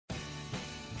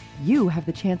you have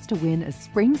the chance to win a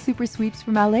spring super sweeps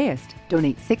from LAist.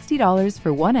 Donate $60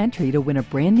 for one entry to win a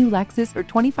brand new Lexus or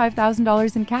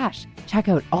 $25,000 in cash. Check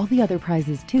out all the other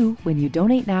prizes too when you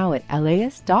donate now at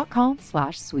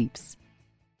laist.com/sweeps.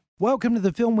 Welcome to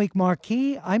the Film Week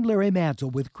Marquee. I'm Larry Mantle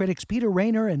with critics Peter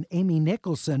Rayner and Amy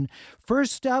Nicholson.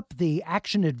 First up, the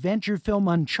action-adventure film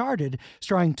Uncharted,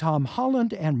 starring Tom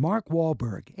Holland and Mark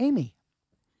Wahlberg. Amy.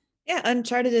 Yeah,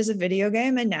 Uncharted is a video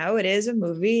game, and now it is a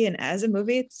movie. And as a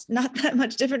movie, it's not that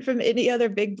much different from any other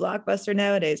big blockbuster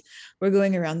nowadays. We're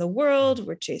going around the world.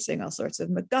 We're chasing all sorts of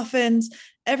MacGuffins.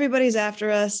 Everybody's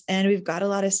after us, and we've got a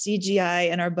lot of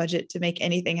CGI in our budget to make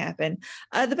anything happen.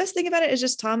 The best thing about it is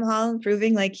just Tom Holland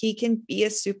proving like he can be a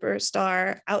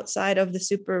superstar outside of the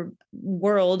super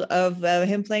world of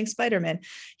him playing Spider-Man.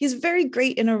 He's very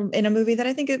great in a movie that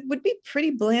I think it would be pretty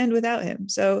bland without him.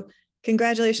 So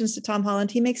congratulations to Tom Holland.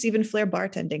 He makes even flair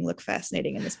bartending look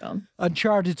fascinating in this film.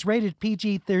 Uncharted's rated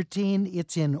PG-13.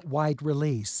 It's in wide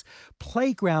release.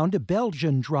 Playground, a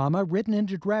Belgian drama written and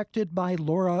directed by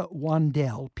Laura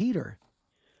Wandel. Peter.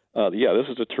 This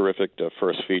is a terrific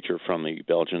first feature from the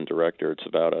Belgian director. It's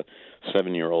about a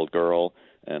 7-year-old girl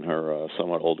and her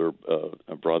somewhat older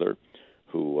brother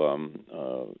who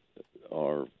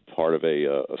are part of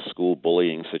a school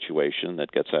bullying situation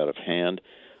that gets out of hand.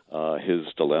 His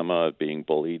dilemma of being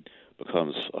bullied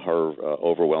becomes her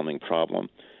overwhelming problem.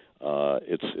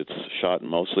 It's shot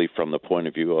mostly from the point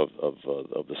of view of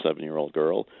the 7-year-old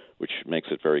girl, which makes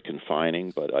it very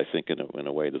confining, but I think in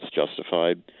a way that's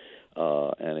justified.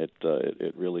 And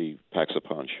it really packs a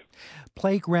punch.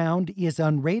 Playground is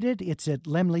unrated. It's at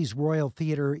Laemmle's Royal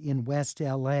Theatre in West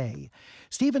L.A.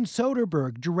 Steven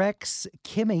Soderbergh directs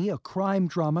Kimi, a crime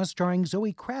drama starring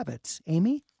Zoe Kravitz.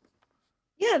 Amy?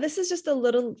 Yeah, this is just a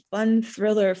little fun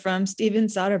thriller from Steven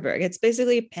Soderbergh. It's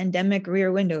basically Pandemic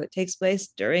Rear Window. It takes place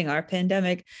during our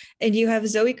pandemic. And you have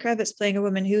Zoe Kravitz playing a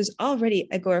woman who's already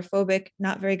agoraphobic,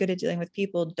 not very good at dealing with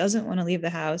people, doesn't want to leave the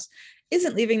house,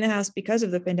 isn't leaving the house because of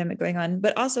the pandemic going on,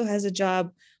 but also has a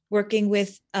job working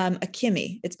with a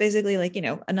Kimi. It's basically like,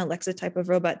 an Alexa type of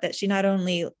robot that she not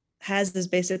only has as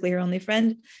basically her only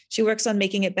friend, she works on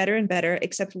making it better and better,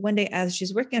 except one day as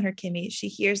she's working on her Kimi, she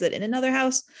hears that in another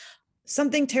house,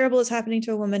 something terrible is happening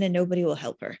to a woman and nobody will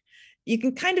help her. You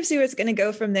can kind of see where it's going to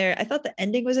go from there. I thought the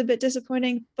ending was a bit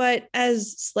disappointing, but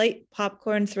as slight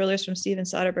popcorn thrillers from Steven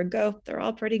Soderbergh go, they're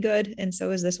all pretty good, and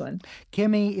so is this one.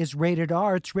 Kimi is rated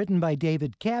R. It's written by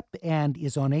David Koepp and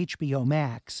is on HBO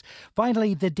Max.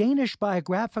 Finally, the Danish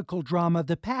biographical drama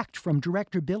The Pact from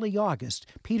director Billy August.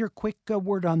 Peter, quick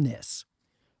word on this.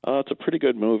 It's a pretty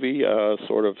good movie,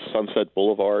 sort of Sunset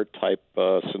Boulevard type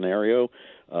scenario.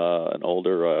 An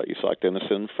older Isak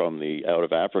Dinesen from the Out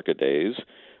of Africa days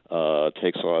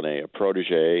takes on a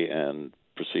protege and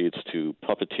proceeds to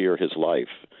puppeteer his life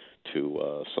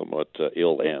to somewhat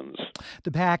ill ends.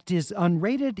 The Pact is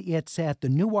unrated. It's at the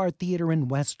Nuart Theater in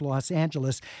West Los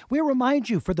Angeles. We remind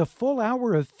you, for the full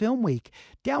hour of Film Week,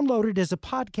 download it as a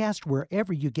podcast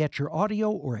wherever you get your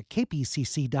audio or at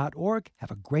kpcc.org.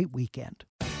 Have a great weekend.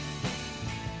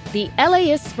 The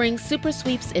LAist Spring Super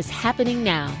Sweeps is happening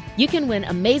now. You can win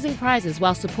amazing prizes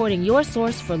while supporting your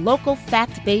source for local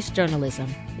fact-based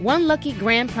journalism. One lucky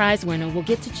grand prize winner will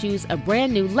get to choose a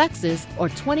brand new Lexus or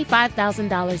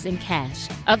 $25,000 in cash.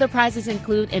 Other prizes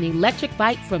include an electric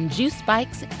bike from Juice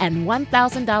Bikes and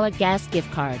 $1,000 gas gift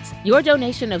cards. Your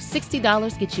donation of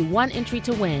 $60 gets you one entry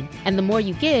to win, and the more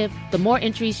you give, the more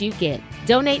entries you get.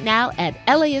 Donate now at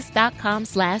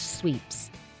laist.com/sweeps.